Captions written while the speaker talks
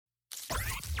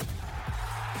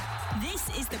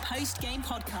This is the post-game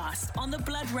podcast on the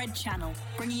Blood Red channel,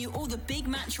 bringing you all the big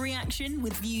match reaction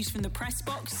with views from the press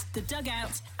box, the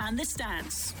dugout and the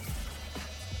stands.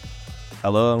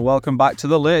 Hello and welcome back to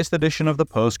the latest edition of the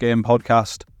post-game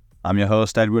podcast. I'm your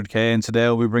host Edward Kay, and today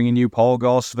we'll be bringing you Paul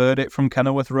Gorst's verdict from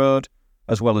Kenilworth Road,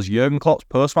 as well as Jurgen Klopp's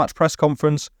post-match press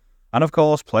conference, and of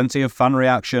course plenty of fan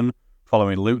reaction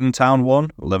following Luton Town 1,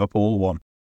 Liverpool 1.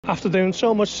 After doing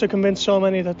so much to convince so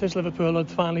many that this Liverpool had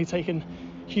finally taken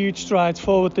huge strides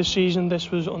forward this season, this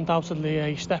was undoubtedly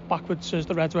a step backwards as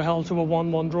the Reds were held to a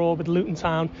 1-1 draw with Luton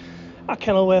Town at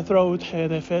Kenilworth Road,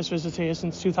 their first visit here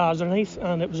since 2008,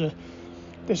 and it was a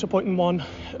disappointing one,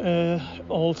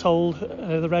 all told.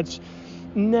 The Reds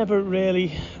never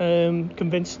really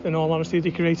convinced, in all honesty.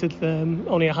 They created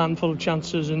only a handful of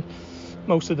chances, and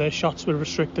most of their shots were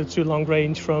restricted to long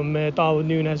range from Darwin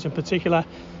Núñez in particular.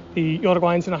 The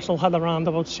Uruguay international had around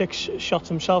about 6 shots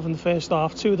himself in the first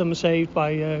half. 2 of them were saved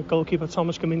by goalkeeper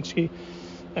Thomas Kaminski.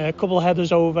 A couple of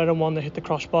headers over and one that hit the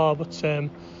crossbar, but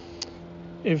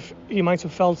if he might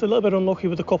have felt a little bit unlucky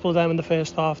with a couple of them in the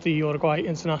first half, the Uruguay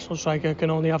international striker can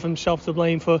only have himself to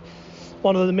blame for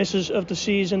one of the misses of the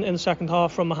season in the second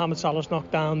half from Mohamed Salah's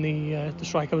knockdown. The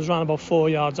striker was around about 4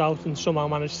 yards out and somehow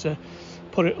managed to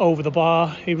put it over the bar.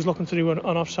 He was looking to do an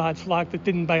offside flag that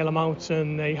didn't bail him out,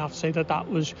 and you have to say that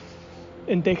was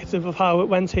indicative of how it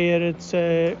went here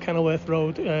at Kenilworth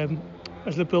Road,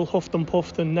 as Liverpool huffed and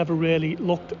puffed and never really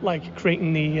looked like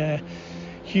creating the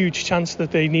huge chance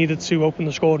that they needed to open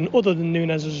the scoring, other than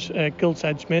Núñez's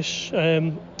gilt-edged miss.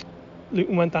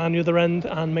 Luton went down the other end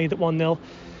and made it 1-0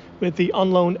 with the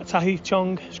on-loan Tahi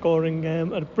Chong scoring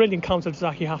a brilliant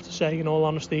counter-attack, you have to say, in all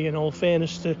honesty, in all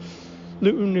fairness to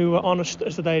Luton, who were honest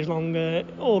as the day is long,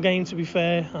 all game to be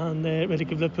fair, and really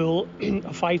give Liverpool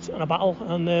a fight and a battle,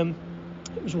 and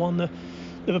it was one that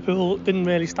Liverpool didn't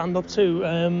really stand up to.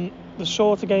 The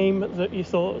sort of game that you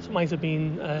thought might have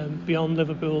been beyond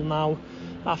Liverpool now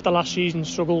after last season's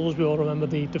struggles. We all remember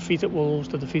the defeat at Wolves,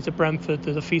 the defeat at Brentford,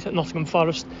 the defeat at Nottingham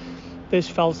Forest. This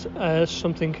felt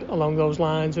something along those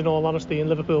lines, in all honesty, and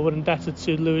Liverpool were indebted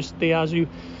to Luis Diaz, who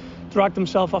dragged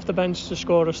himself off the bench to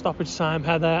score a stoppage time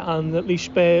header and at least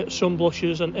spare some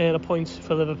blushes and earn a point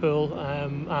for Liverpool.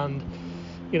 And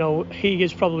you know, he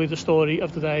is probably the story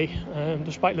of the day,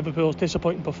 despite Liverpool's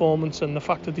disappointing performance and the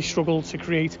fact that they struggled to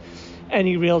create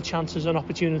any real chances and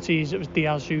opportunities. It was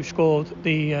Diaz who scored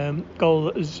the goal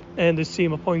that has earned his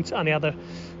team a point, and he had a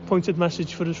pointed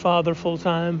message for his father full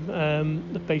time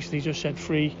that basically just said,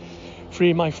 free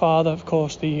my father. Of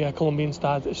course, the Colombian's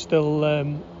dad is still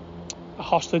a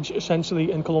hostage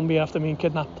essentially in Colombia after being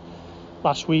kidnapped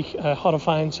last week. A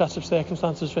horrifying set of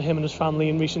circumstances for him and his family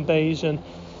in recent days, and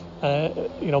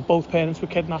both parents were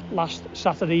kidnapped last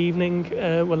Saturday evening,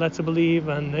 we're led to believe,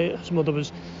 and his mother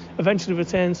was eventually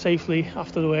returned safely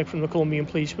after the work from the Colombian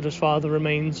police, but his father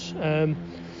remains a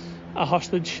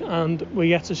hostage, and we're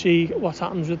yet to see what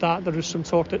happens with that. There is some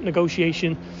talk that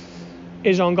negotiation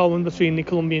is ongoing between the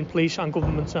Colombian police and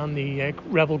government and the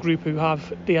rebel group who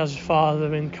have Diaz's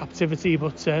father in captivity,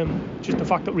 but just the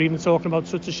fact that we're even talking about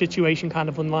such a situation kind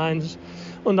of underlines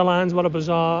what a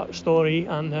bizarre story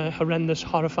and a horrendous,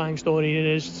 horrifying story it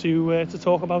is to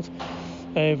talk about.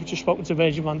 We've just spoken to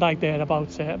Virgil van Dijk there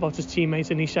about his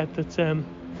teammates, and he said that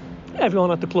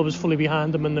everyone at the club is fully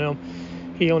behind him, and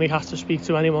he only has to speak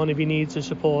to anyone if he needs his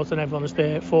support, and everyone is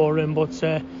there for him. But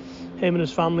him and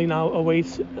his family now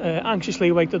anxiously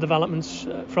await the developments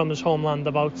from his homeland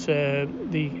about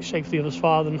the safety of his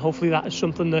father, and hopefully that is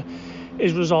something that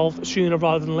is resolved sooner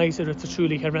rather than later. It's a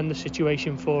truly horrendous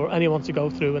situation for anyone to go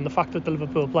through, and the fact that the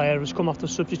Liverpool player has come off the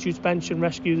substitutes bench and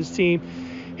rescued his team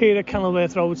here at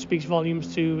Kenilworth Road speaks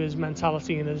volumes to his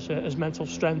mentality and his mental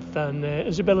strength and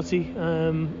his ability,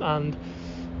 and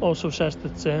also says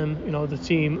that the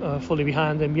team are fully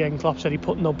behind him. Jurgen Klopp said he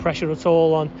put no pressure at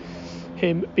all on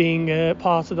him being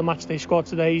part of the matchday squad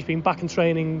today. He's been back in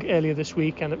training earlier this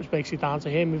week, and it was basically down to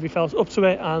him if he felt up to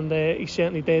it, and he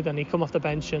certainly did, and he come off the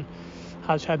bench and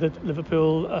has headed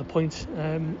Liverpool a point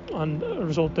on a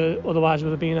result that otherwise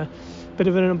would have been a bit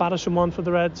of an embarrassing one for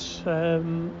the Reds,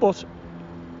 but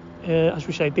as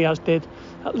we say, Diaz did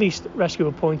at least rescue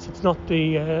a point. It's not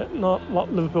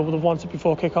what Liverpool would have wanted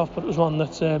before kick-off, but it was one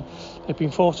that they've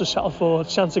been forced to settle for. The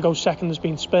chance to go second has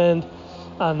been spurned,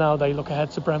 and now they look ahead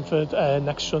to Brentford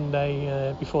next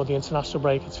Sunday before the international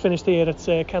break. It's finished here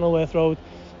at Kenilworth Road.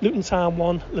 Luton Town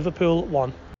 1, Liverpool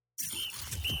 1.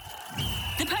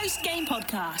 The post-game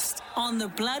podcast on the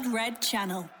Blood Red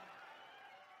channel.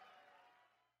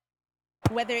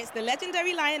 Whether it's the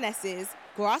legendary Lionesses,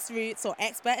 grassroots or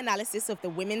expert analysis of the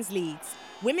women's leagues,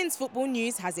 Women's Football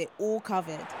News has it all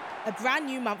covered. a brand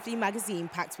new monthly magazine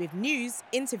packed with news,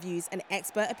 interviews, and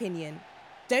expert opinion.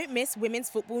 Don't miss women's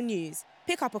football news.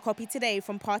 Pick up a copy today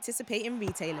from participating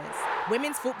retailers.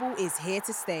 Women's football is here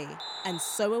to stay, and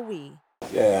so are we.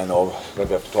 Yeah, I know. We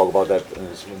have to talk about that, and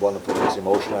it's wonderful, it's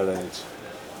emotional, and it's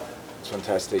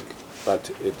fantastic. But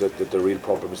the real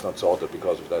problem is not sorted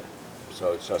because of that.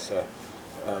 So it's just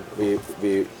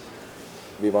we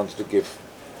wanted to give,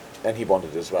 and he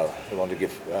wanted as well. We want to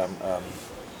give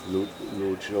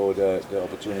Lucho the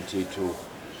opportunity to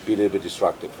be a little bit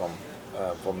distracted from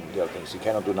the other things. He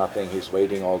cannot do nothing. He's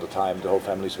waiting all the time. The whole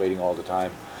family is waiting all the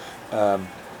time.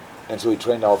 And so he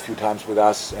trained out a few times with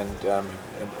us, and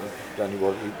then he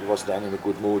was then in a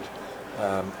good mood,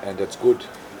 and that's good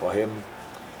for him.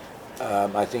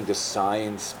 I think the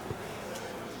signs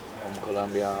from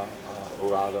Colombia are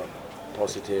rather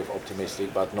positive,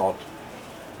 optimistic, but not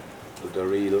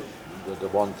the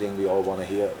one thing we all want to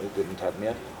hear. It didn't happen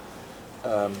yet.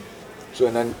 So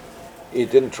and then he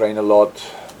didn't train a lot.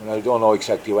 And I don't know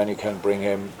exactly when you can bring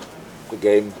him. The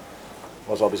game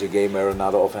was obviously a game where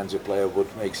another offensive player would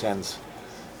make sense.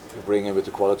 You bring him with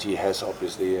the quality he has,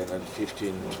 obviously, and then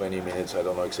 15, 20 minutes, I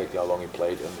don't know exactly how long he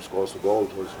played, and he scores the goal.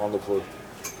 It was wonderful.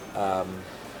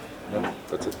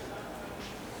 That's it.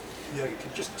 Yeah, you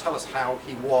could just tell us how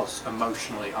he was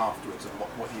emotionally afterwards and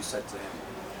what you said to him.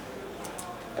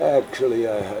 Actually,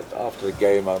 after the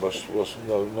game, I was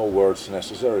no words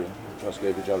necessary. We just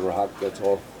gave each other a hug. That's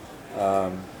all.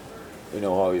 We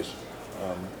know how he's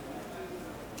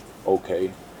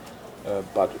okay,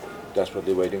 but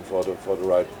desperately waiting for the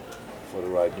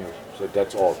right news. So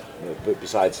that's all. But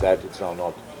besides that, it's now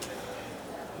not.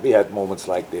 We had moments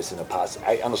like this in the past.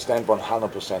 I understand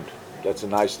 100%. That's a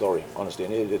nice story, honestly,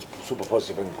 and it's super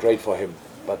positive and great for him.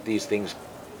 But these things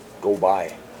go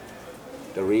by.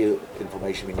 The real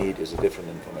information we need is a different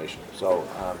information. So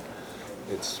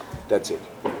that's it.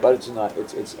 But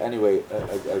it's anyway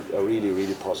a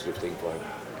really positive thing for him.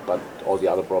 But all the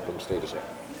other problems stay the same.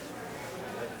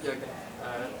 Yeah, again,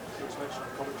 it was mentioned on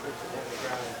commentary on the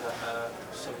ground that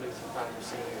some Luton fans were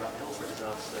singing about Hillsborough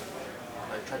disaster,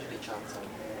 tragedy chanting.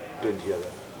 Didn't hear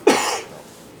that. No.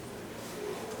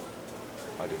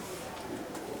 I didn't.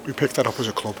 We picked that up as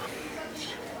a club.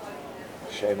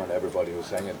 Shame on everybody who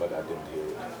sang it, but I didn't hear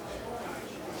it.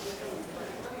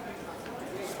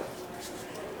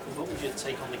 What was your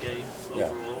take on the game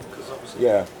overall? Obviously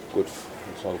yeah, good.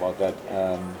 It's all about that.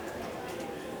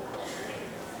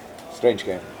 Strange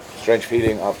game. Strange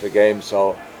feeling after the game,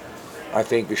 so I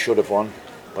think we should have won,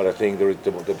 but I think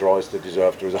the draw is the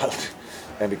deserved result,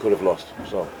 and we could have lost.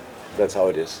 So that's how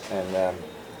it is. And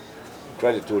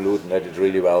credit to Luton, they did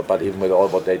really well, but even with all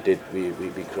what they did, we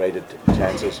created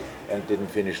chances and didn't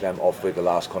finish them off with the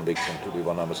last conviction, to be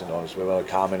 100% honest. We were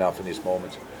calm enough in these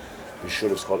moments. We should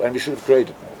have scored, and we should have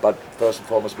created. But first and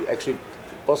foremost, we actually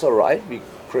was all right. We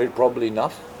created probably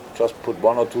enough. Just put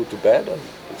one or two to bed, and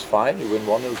it's fine. You win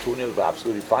 1-0, 2-0,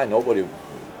 absolutely fine. Nobody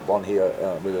won here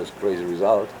with a crazy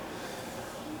result.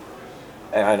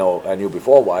 And I knew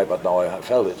before why, but now I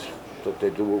felt it. So they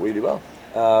do really well.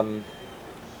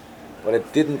 What I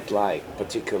didn't like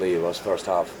particularly was first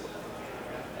half.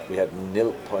 We had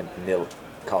 0.0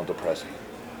 counter pressing,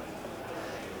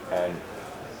 and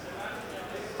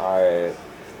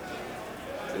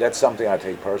that's something I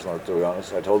take personal, to be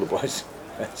honest. I told the boys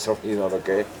it's really not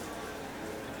okay.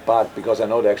 But because I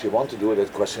know they actually want to do it, the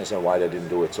question is why they didn't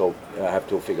do it. So I have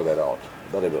to figure that out.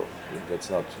 But I will. That's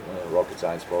not rocket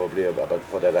science probably, but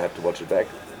for that I have to watch it back.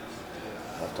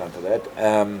 I have time for that.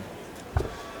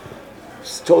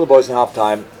 Told the boys in half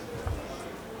time,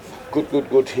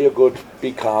 good, here good,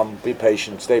 be calm, be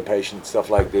patient, stay patient, stuff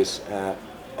like this. And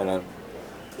then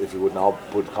if you would now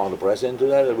put counter press into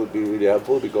that, it would be really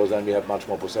helpful, because then we have much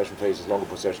more possession phases, longer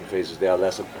possession phases. They are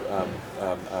less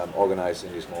organized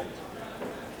in these moments.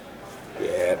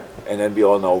 Yeah, and then we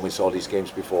all know, we saw these games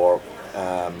before,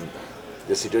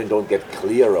 the situation don't get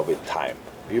clearer with time.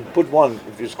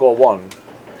 If you score one,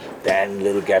 then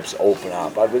little gaps open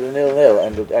up. But with a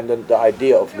 0-0, and then the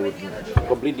idea of Luton,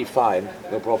 completely fine,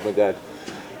 no problem with that,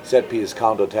 set piece,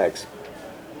 counter attacks,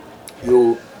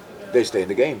 they stay in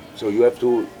the game. So you have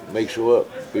to make sure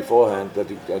beforehand that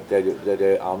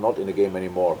they are not in the game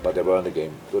anymore, but they were in the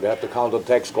game. So they have to counter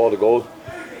attack, score the goal.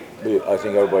 I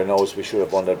think everybody knows we should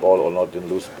have won that ball, or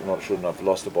shouldn't have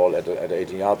lost the ball at the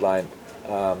 18-yard line.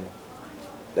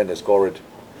 Then they score it.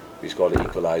 We score the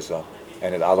equalizer,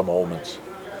 and at other moments,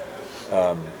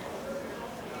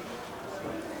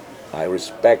 I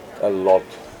respect a lot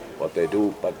what they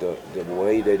do, but the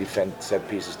way they defend set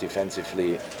pieces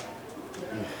defensively,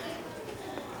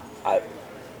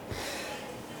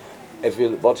 if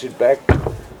you watch it back,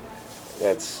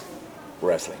 that's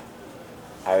wrestling.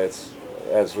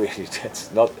 That's really,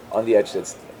 that's not on the edge,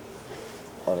 that's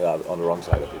on the wrong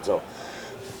side of it. So,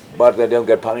 but they don't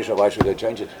get punished, or why should they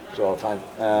change it? So fine.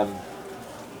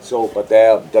 But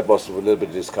that was a little bit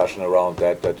of discussion around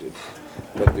that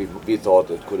we thought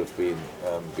it could have been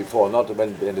before, not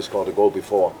when they scored a goal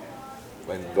before,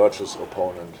 when Virgil's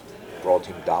opponent brought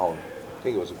him down. I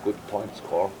think it was a good point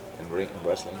score in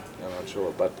wrestling. I'm not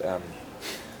sure, but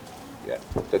yeah,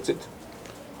 that's it.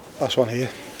 Last one here.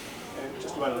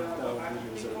 Just well,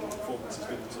 Williams' performance has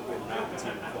been sort of in and out the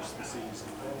team across the season.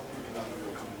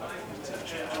 You're coming back from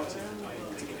international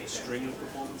duty to get a string of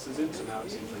performances in, so now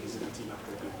it seems like he's in the team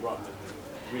after a good run and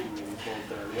really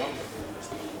involved early on.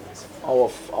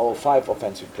 Our 5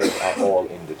 offensive players are all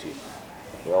in the team.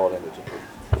 They're all in the team.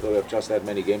 So they've just had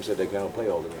many games that they cannot play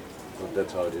all the game. So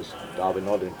that's how it is. Darwin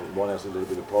not in, one has a little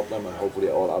bit of problem, and hopefully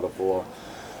all other 4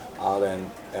 are then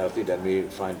healthy. Then we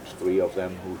find 3 of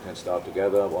them who can start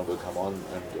together. One will come on,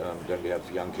 and then we have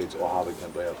young kids or Harvey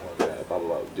can play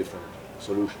different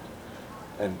solutions.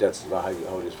 And that's how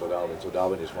it is for Darwin. So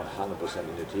Darwin is 100%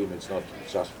 in the team. It's not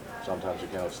just sometimes you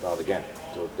cannot start again.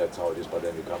 So that's how it is. But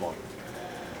then you come on.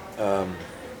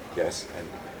 Yes, and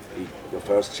the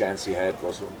first chance he had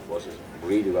was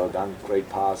really well done. Great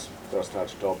pass, first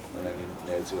touch top, and then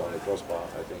he nails it on the crossbar,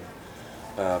 I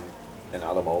think. In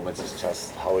other moments, it's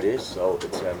just how it is. So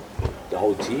it's the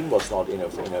whole team was not in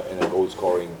a goal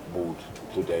scoring mood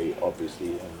today,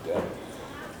 obviously, and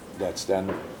that's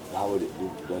then how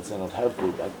that's then not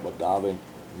helpful. But Darwin,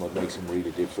 what makes him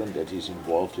really different, that he's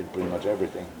involved in pretty much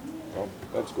everything. So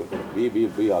that's good.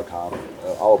 We are calm.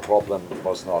 Our problem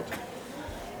was not.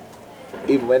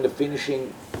 Even when the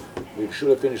finishing, we should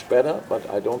have finished better, but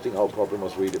I don't think our problem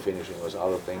was really finishing. It was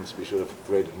other things. We should have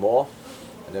created more,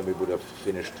 and then we would have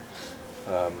finished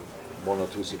 1 or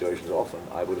 2 situations off, and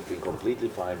I would have been completely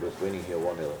fine with winning here 1-0.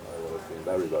 I would have been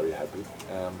very, very happy.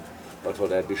 But for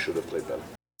that, we should have played better.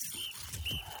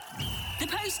 The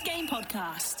post-game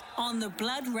podcast on the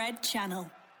Blood Red channel.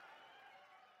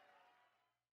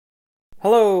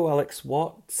 Hello, Alex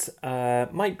Watts.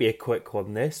 Might be a quick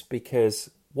one, this, because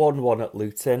 1-1 at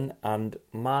Luton, and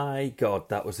my God,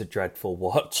 that was a dreadful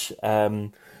watch.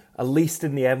 At least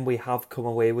in the end, we have come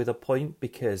away with a point,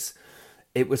 because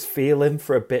it was feeling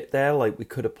for a bit there like we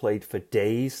could have played for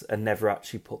days and never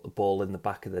actually put the ball in the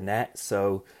back of the net.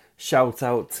 So shout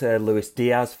out to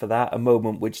Diaz for that, a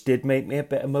moment which did make me a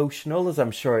bit emotional, as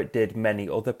I'm sure it did many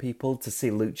other people, to see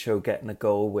Lucho getting a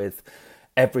goal with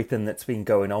everything that's been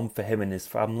going on for him and his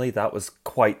family. That was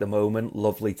quite the moment,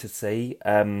 lovely to see.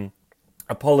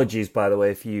 Apologies, by the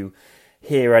way, if you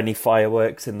hear any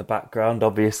fireworks in the background.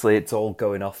 Obviously, it's all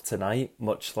going off tonight,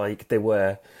 much like they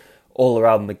were all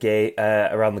around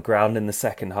the ground in the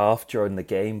second half during the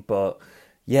game. But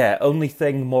yeah, only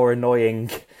thing more annoying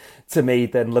to me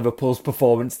than Liverpool's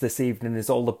performance this evening is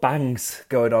all the bangs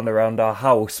going on around our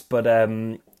house. But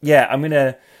yeah, I'm going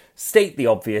to state the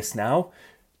obvious now.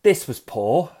 This was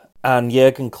poor. And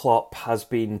Jurgen Klopp has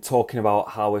been talking about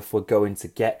how if we're going to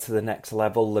get to the next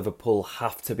level, Liverpool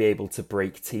have to be able to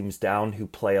break teams down who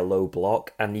play a low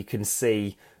block. And you can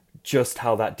see just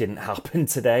how that didn't happen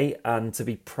today. And to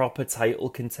be proper title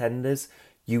contenders,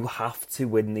 you have to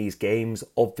win these games,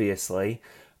 obviously.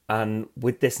 And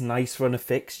with this nice run of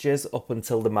fixtures up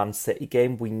until the Man City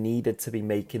game, we needed to be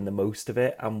making the most of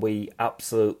it. And we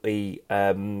absolutely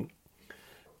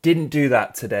didn't do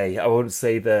that today. I won't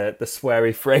say the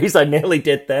sweary phrase I nearly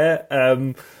did there.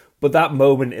 But that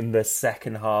moment in the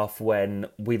second half when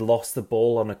we lost the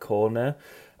ball on a corner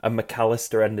and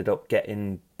McAllister ended up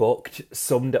getting booked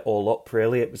summed it all up,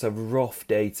 really. It was a rough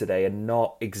day today and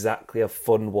not exactly a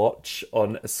fun watch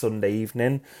on a Sunday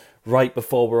evening. Right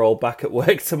before we're all back at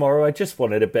work tomorrow, I just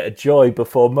wanted a bit of joy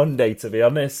before Monday, to be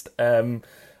honest.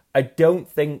 I don't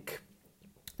think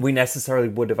we necessarily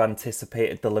would have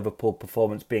anticipated the Liverpool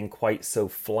performance being quite so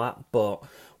flat, but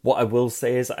what I will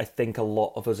say is I think a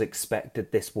lot of us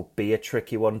expected this would be a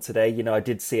tricky one today. You know, I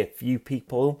did see a few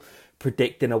people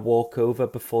predicting a walkover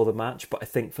before the match, but I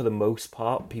think for the most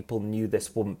part, people knew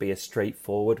this wouldn't be a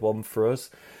straightforward one for us.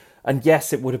 And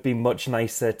yes, it would have been much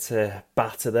nicer to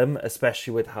batter them,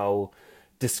 especially with how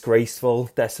disgraceful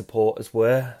their supporters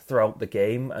were throughout the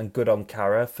game, and good on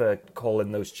Cara for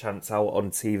calling those chants out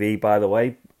on TV, by the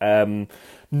way.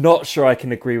 Not sure I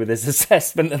can agree with his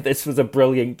assessment that this was a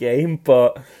brilliant game,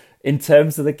 but in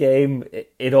terms of the game,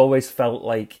 it always felt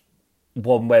like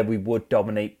one where we would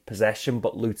dominate possession,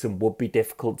 but Luton would be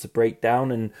difficult to break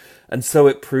down, and so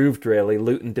it proved, really.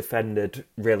 Luton defended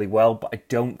really well, but I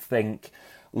don't think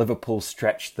Liverpool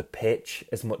stretched the pitch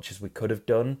as much as we could have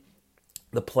done.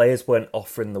 The players weren't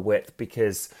offering the width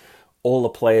because all the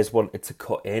players wanted to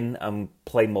cut in and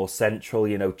play more central.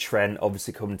 You know, Trent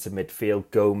obviously coming to midfield,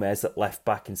 Gomez at left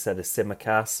back instead of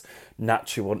Tsimikas.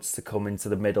 Nacho wants to come into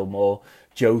the middle more.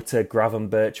 Jota,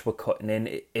 Gravenberch were cutting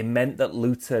in. It meant that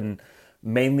Luton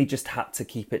mainly just had to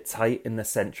keep it tight in the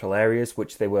central areas,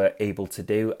 which they were able to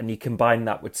do. And you combine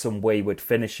that with some wayward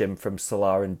finishing from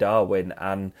Salah and Darwin,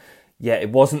 and yeah,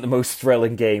 it wasn't the most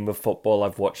thrilling game of football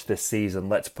I've watched this season,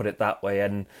 let's put it that way.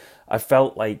 And I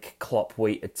felt like Klopp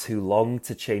waited too long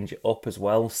to change it up as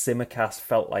well. Tsimikas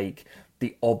felt like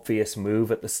the obvious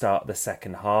move at the start of the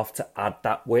second half to add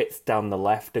that width down the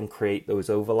left and create those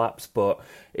overlaps, but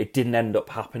it didn't end up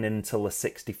happening until the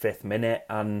 65th minute.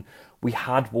 And we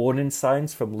had warning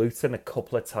signs from Luton a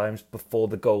couple of times before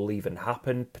the goal even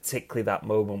happened, particularly that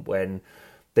moment when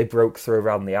they broke through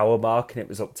around the hour mark and it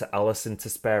was up to Alisson to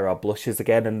spare our blushes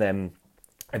again. And then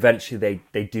eventually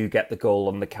they do get the goal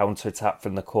on the counter-attack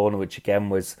from the corner, which again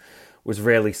was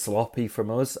really sloppy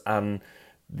from us. And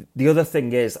the other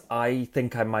thing is, I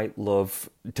think I might love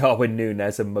Darwin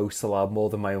Núñez and Mo Salah more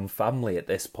than my own family at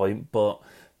this point, but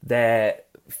their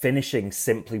finishing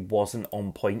simply wasn't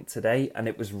on point today. And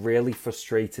it was really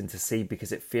frustrating to see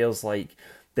because it feels like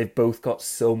they've both got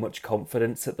so much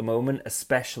confidence at the moment,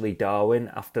 especially Darwin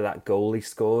after that goal he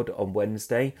scored on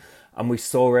Wednesday. And we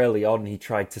saw early on he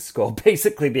tried to score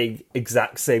basically the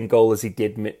exact same goal as he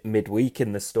did midweek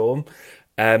in the Storm.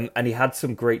 And he had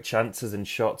some great chances and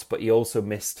shots, but he also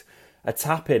missed a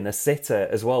tap-in, a sitter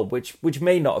as well, which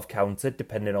may not have counted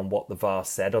depending on what the VAR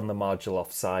said on the marginal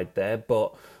offside there.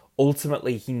 But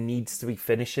ultimately, he needs to be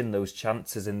finishing those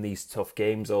chances in these tough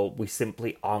games, or we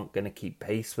simply aren't going to keep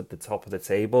pace with the top of the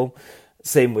table.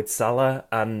 Same with Salah.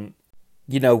 And,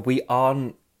 you know, we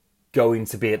aren't going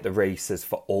to be at the races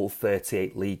for all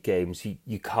 38 league games.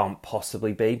 You can't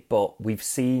possibly be. But we've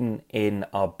seen in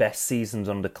our best seasons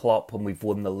under Klopp when we've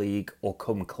won the league or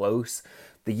come close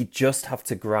that you just have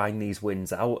to grind these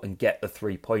wins out and get the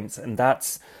 3 points. And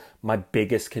that's my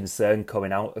biggest concern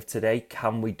coming out of today.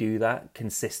 Can we do that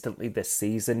consistently this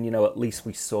season? You know, at least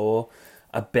we saw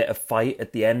a bit of fight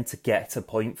at the end to get a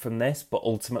point from this, but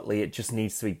ultimately it just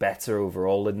needs to be better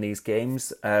overall in these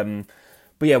games.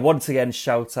 But yeah, once again,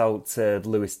 shout out to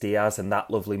Luis Diaz and that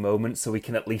lovely moment, so we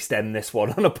can at least end this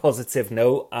one on a positive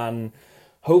note. And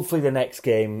hopefully the next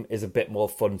game is a bit more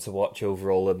fun to watch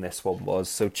overall than this one was.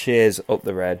 So cheers, up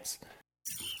the Reds.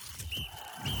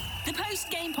 The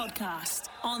post-game podcast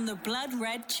on the Blood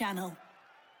Red channel.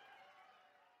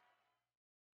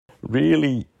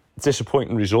 Really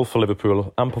disappointing result for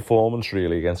Liverpool and performance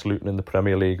really against Luton in the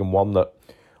Premier League, and one that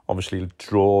obviously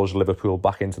draws Liverpool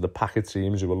back into the pack of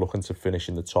teams who are looking to finish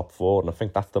in the top four. And I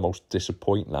think that's the most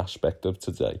disappointing aspect of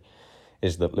today,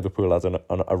 is that Liverpool had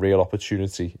a real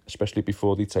opportunity, especially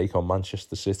before they take on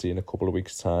Manchester City in a couple of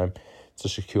weeks' time, to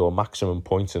secure maximum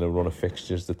points in a run of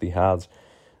fixtures that they had,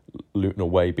 Luton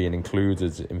away being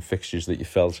included in fixtures that you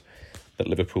felt that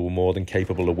Liverpool were more than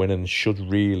capable of winning, should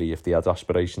really, if they had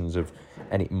aspirations of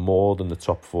anything more than the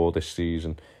top four this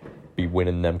season, be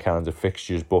winning them kinds of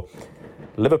fixtures. But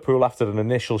Liverpool, after an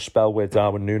initial spell where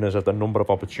Darwin Núñez had a number of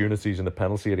opportunities in the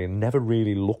penalty area, never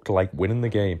really looked like winning the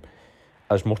game,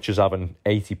 as much as having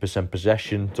 80%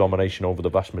 possession, domination over the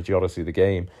vast majority of the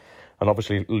game. And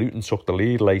obviously Luton took the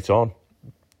lead late on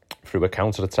through a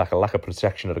counter-attack, a lack of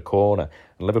protection at a corner,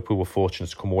 and Liverpool were fortunate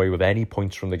to come away with any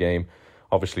points from the game.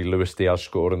 Obviously Luis Diaz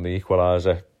scoring the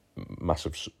equaliser,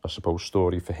 massive, I suppose,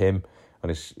 story for him and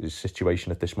his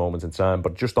situation at this moment in time.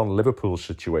 But just on Liverpool's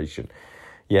situation,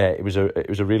 yeah, it was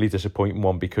a really disappointing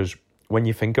one, because when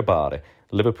you think about it,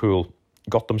 Liverpool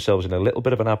got themselves in a little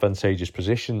bit of an advantageous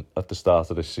position at the start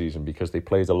of this season, because they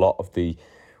played a lot of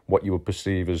what you would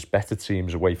perceive as better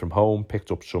teams away from home,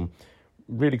 picked up some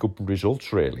really good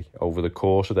results really over the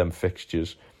course of them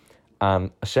fixtures,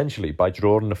 and essentially by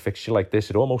drawing a fixture like this,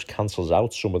 it almost cancels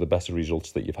out some of the better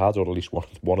results that you've had, or at least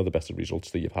one of the better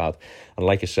results that you've had. And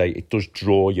like I say, it does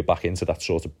draw you back into that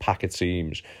sort of pack of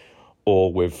teams,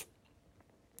 or with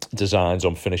designs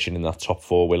on finishing in that top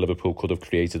four, where Liverpool could have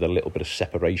created a little bit of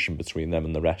separation between them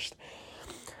and the rest.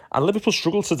 And Liverpool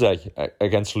struggled today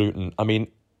against Luton. I mean,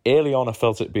 early on I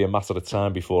felt it'd be a matter of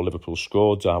time before Liverpool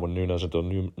scored. Darwin Núñez had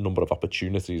a number of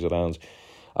opportunities around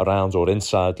or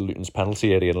inside Luton's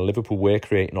penalty area, and Liverpool were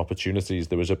creating opportunities.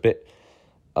 There was a bit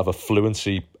of a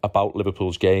fluency about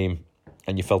Liverpool's game,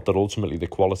 and you felt that ultimately the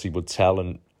quality would tell,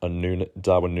 and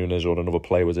Darwin Núñez or another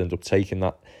player would end up taking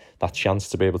that chance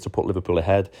to be able to put Liverpool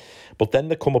ahead. But then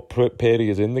there come a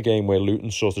period in the game where Luton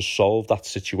sort of solved that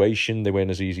situation. They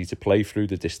weren't as easy to play through.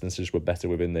 The distances were better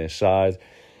within their side.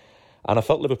 And I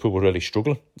felt Liverpool were really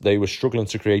struggling. They were struggling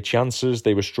to create chances.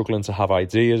 They were struggling to have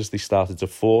ideas. They started to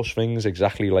force things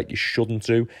exactly like you shouldn't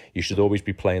do. You should always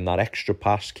be playing that extra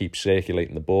pass, keep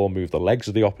circulating the ball, move the legs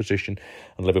of the opposition.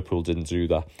 And Liverpool didn't do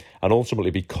that. And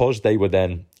ultimately, because they were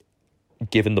then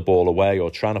giving the ball away or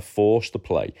trying to force the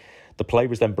play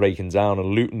was then breaking down. And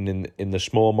Luton, in the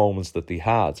small moments that they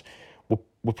had,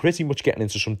 were pretty much getting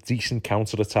into some decent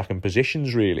counter-attacking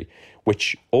positions, really,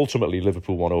 which ultimately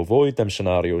Liverpool want to avoid them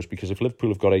scenarios, because if Liverpool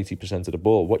have got 80% of the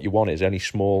ball, what you want is any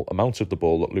small amount of the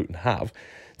ball that Luton have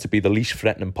to be the least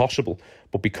threatening possible.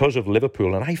 But because of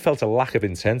Liverpool, and I felt a lack of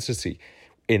intensity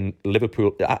in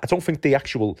Liverpool, I don't think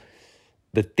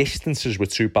the distances were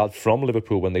too bad from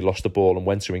Liverpool when they lost the ball and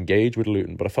went to engage with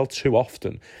Luton, but I felt too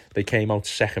often they came out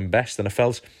second best. And I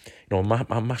felt, I'm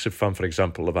a massive fan, for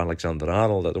example, of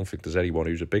Alexander-Arnold. I don't think there's anyone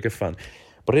who's a bigger fan,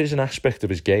 but it is an aspect of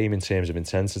his game in terms of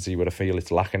intensity where I feel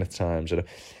it's lacking at times. And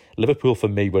Liverpool, for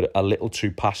me, were a little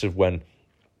too passive when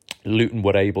Luton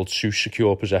were able to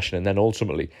secure possession and then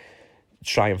ultimately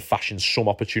try and fashion some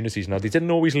opportunities. Now, they didn't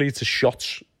always lead to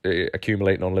shots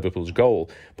accumulating on Liverpool's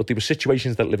goal, but there were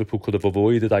situations that Liverpool could have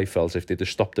avoided, I felt, if they'd have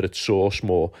stopped it at source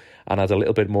more and had a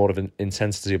little bit more of an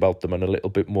intensity about them and a little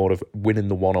bit more of winning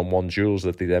the one-on-one duels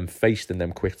that they then faced in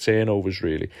them quick turnovers,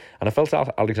 really. And I felt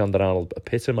Alexander-Arnold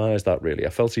epitomised that, really.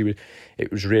 I felt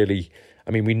it was really... I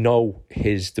mean, we know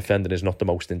his defending is not the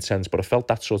most intense, but I felt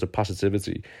that sort of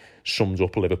passivity summed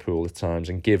up Liverpool at times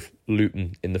and give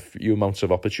Luton, in the few amounts of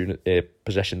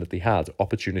possession that they had,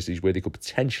 opportunities where they could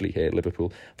potentially hurt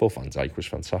Liverpool. I thought Van Dijk was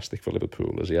fantastic for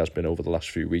Liverpool, as he has been over the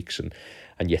last few weeks,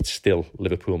 and yet still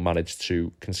Liverpool managed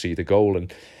to concede a goal.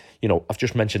 And, I've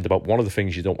just mentioned about one of the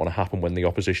things you don't want to happen when the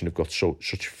opposition have got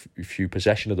such few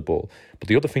possession of the ball. But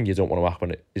the other thing you don't want to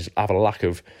happen is have a lack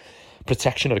of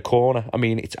protection at a corner. I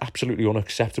mean, it's absolutely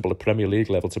unacceptable at Premier League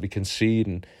level to be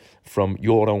conceding from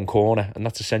your own corner, and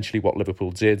that's essentially what Liverpool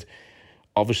did.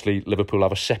 Obviously, Liverpool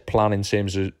have a set plan in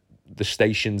terms of the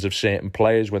stations of certain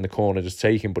players when the corner is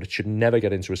taken, but it should never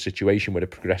get into a situation where it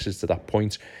progresses to that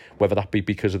point, whether that be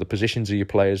because of the positions of your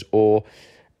players or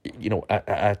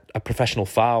a professional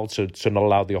foul to not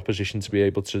allow the opposition to be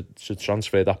able to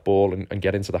transfer that ball and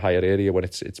get into the higher area when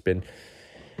it's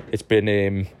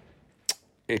been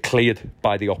cleared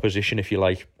by the opposition, if you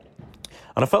like.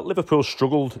 And I felt Liverpool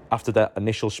struggled after that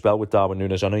initial spell with Darwin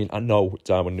Núñez. I know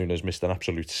Darwin Núñez missed an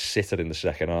absolute sitter in the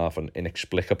second half and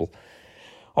inexplicable.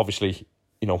 Obviously,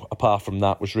 apart from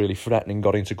that, was really threatening,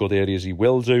 got into good areas, he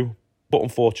will do. But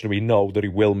unfortunately, we know that he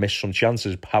will miss some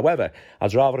chances. However,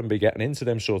 I'd rather him be getting into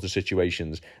them sort of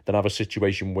situations than have a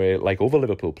situation where, like other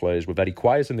Liverpool players, were very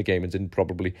quiet in the game and didn't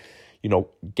probably,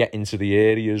 get into the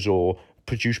areas or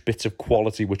produce bits of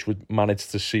quality which would manage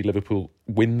to see Liverpool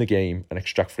win the game and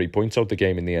extract 3 points out of the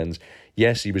game in the end.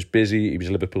 Yes, he was busy, he was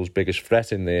Liverpool's biggest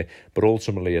threat in there, but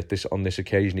ultimately on this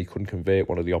occasion he couldn't convert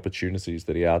one of the opportunities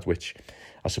that he had, which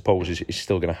I suppose is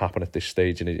still going to happen at this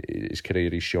stage in his career.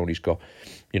 He's shown he's got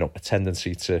a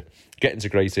tendency to get into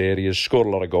great areas, score a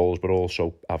lot of goals, but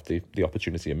also have the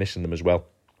opportunity of missing them as well.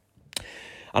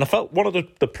 And I felt one of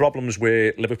the problems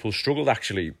where Liverpool struggled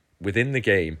actually within the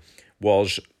game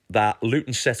was that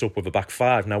Luton set up with a back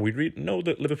five. Now, we know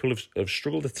that Liverpool have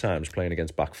struggled at times playing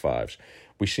against back fives.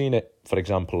 We've seen it, for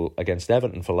example, against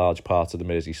Everton for large parts of the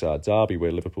Merseyside derby,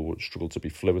 where Liverpool struggled to be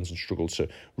fluent and struggled to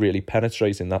really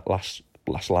penetrate in that last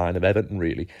line of Everton,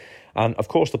 really. And of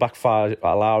course, the back five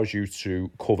allows you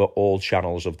to cover all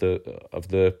channels of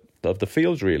the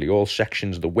field, really. All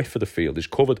sections, the width of the field is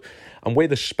covered, and where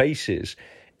the space is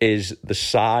the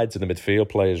sides of the midfield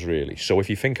players, really. So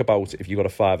if you think about, if you've got a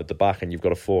five at the back and you've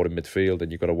got a four in midfield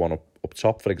and you've got a one up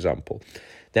top, for example,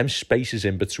 them spaces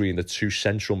in between the two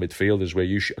central midfielders where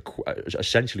you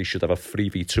essentially should have a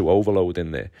 3v2 overload in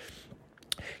there,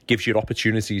 gives you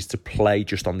opportunities to play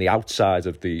just on the outside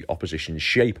of the opposition's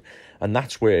shape. And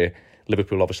that's where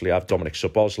Liverpool obviously have Dominic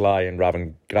Szoboszlai and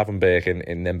Raven Gravenberch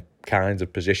in them kinds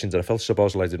of positions. And I felt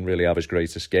Szoboszlai didn't really have his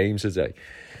greatest game today.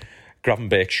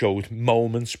 Gravenberch showed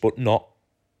moments, but not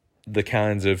the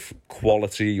kinds of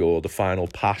quality or the final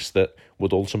pass that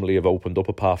would ultimately have opened up,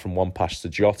 apart from one pass to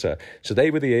Jota. So they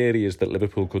were the areas that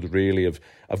Liverpool could really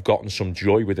have gotten some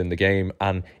joy within the game.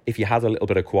 And if you had a little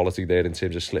bit of quality there in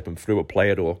terms of slipping through a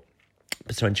player or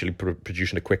potentially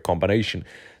producing a quick combination,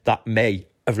 that may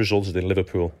have resulted in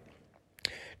Liverpool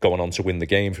going on to win the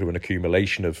game through an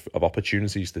accumulation of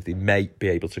opportunities that they may be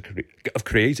able to have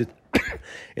created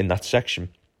in that section.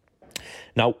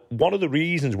 Now, one of the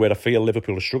reasons where I feel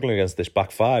Liverpool are struggling against this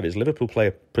back five is Liverpool play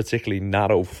a particularly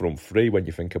narrow front three when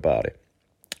you think about it.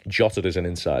 Jota is an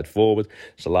inside forward,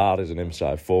 Salah is an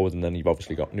inside forward, and then you've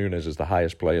obviously got Núñez as the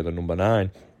highest player, the number 9.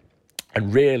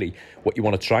 And really, what you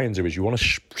want to try and do is you want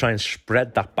to try and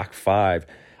spread that back five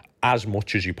as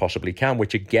much as you possibly can,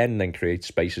 which again then creates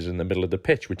spaces in the middle of the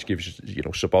pitch, which gives,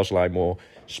 Szoboszlai more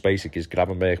space, it gives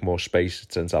Gravenberch more space,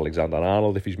 it sends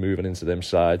Alexander-Arnold if he's moving into them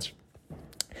sides.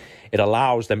 It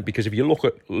allows them, because if you look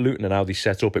at Luton and how they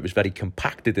set up, it was very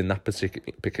compacted in that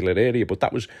particular area, but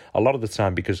that was a lot of the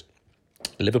time because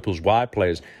Liverpool's wide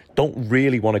players don't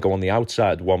really want to go on the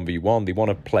outside 1v1. They want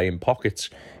to play in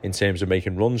pockets in terms of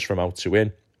making runs from out to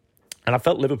in. And I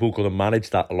felt Liverpool could have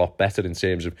managed that a lot better in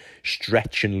terms of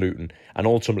stretching Luton and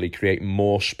ultimately creating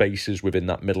more spaces within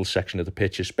that middle section of the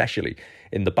pitch, especially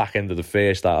in the back end of the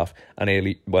first half and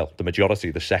the majority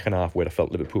of the second half, where I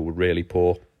felt Liverpool were really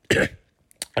poor.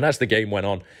 And as the game went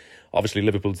on, obviously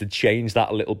Liverpool did change that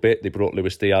a little bit. They brought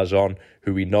Luis Diaz on,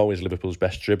 who we know is Liverpool's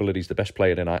best dribbler. He's the best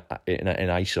player in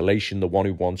isolation, the one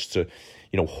who wants to,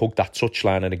 hug that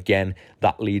touchline. And again,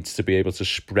 that leads to be able to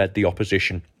spread the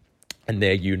opposition in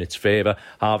their unit's favour.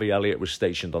 Harvey Elliott was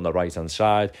stationed on the right-hand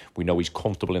side. We know he's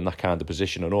comfortable in that kind of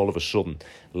position. And all of a sudden,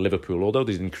 Liverpool, although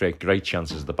they didn't create great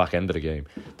chances at the back end of the game,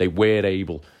 they were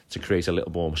able to create a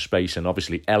little more space. And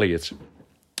obviously, Elliott,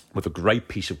 with a great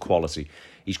piece of quality,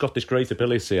 he's got this great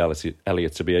ability,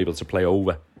 Elliott, to be able to play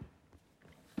over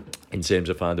in terms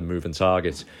of finding moving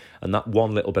targets. And that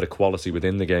one little bit of quality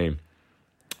within the game,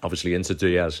 obviously into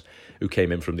Diaz, who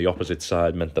came in from the opposite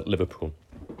side, meant that Liverpool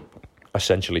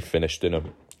essentially finished in a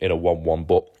 1-1.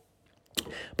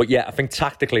 But yeah, I think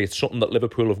tactically it's something that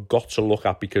Liverpool have got to look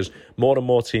at, because more and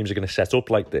more teams are going to set up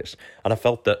like this. And I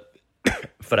felt that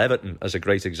for Everton, as a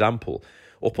great example,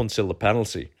 up until the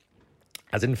penalty,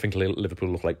 I didn't think Liverpool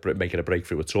looked like making a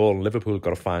breakthrough at all. And Liverpool have got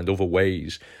to find other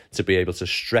ways to be able to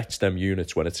stretch them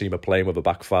units when a team are playing with a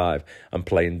back five and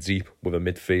playing deep with a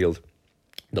midfield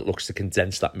that looks to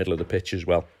condense that middle of the pitch as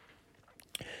well.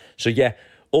 So yeah,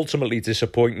 ultimately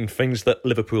disappointing, things that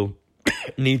Liverpool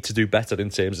need to do better in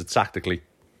terms of tactically.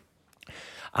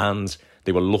 And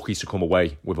they were lucky to come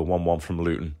away with a 1-1 from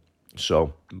Luton.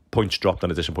 So points dropped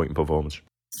and a disappointing performance.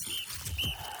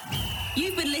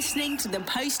 You've been listening to the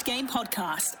post-game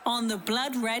podcast on the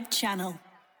Blood Red channel.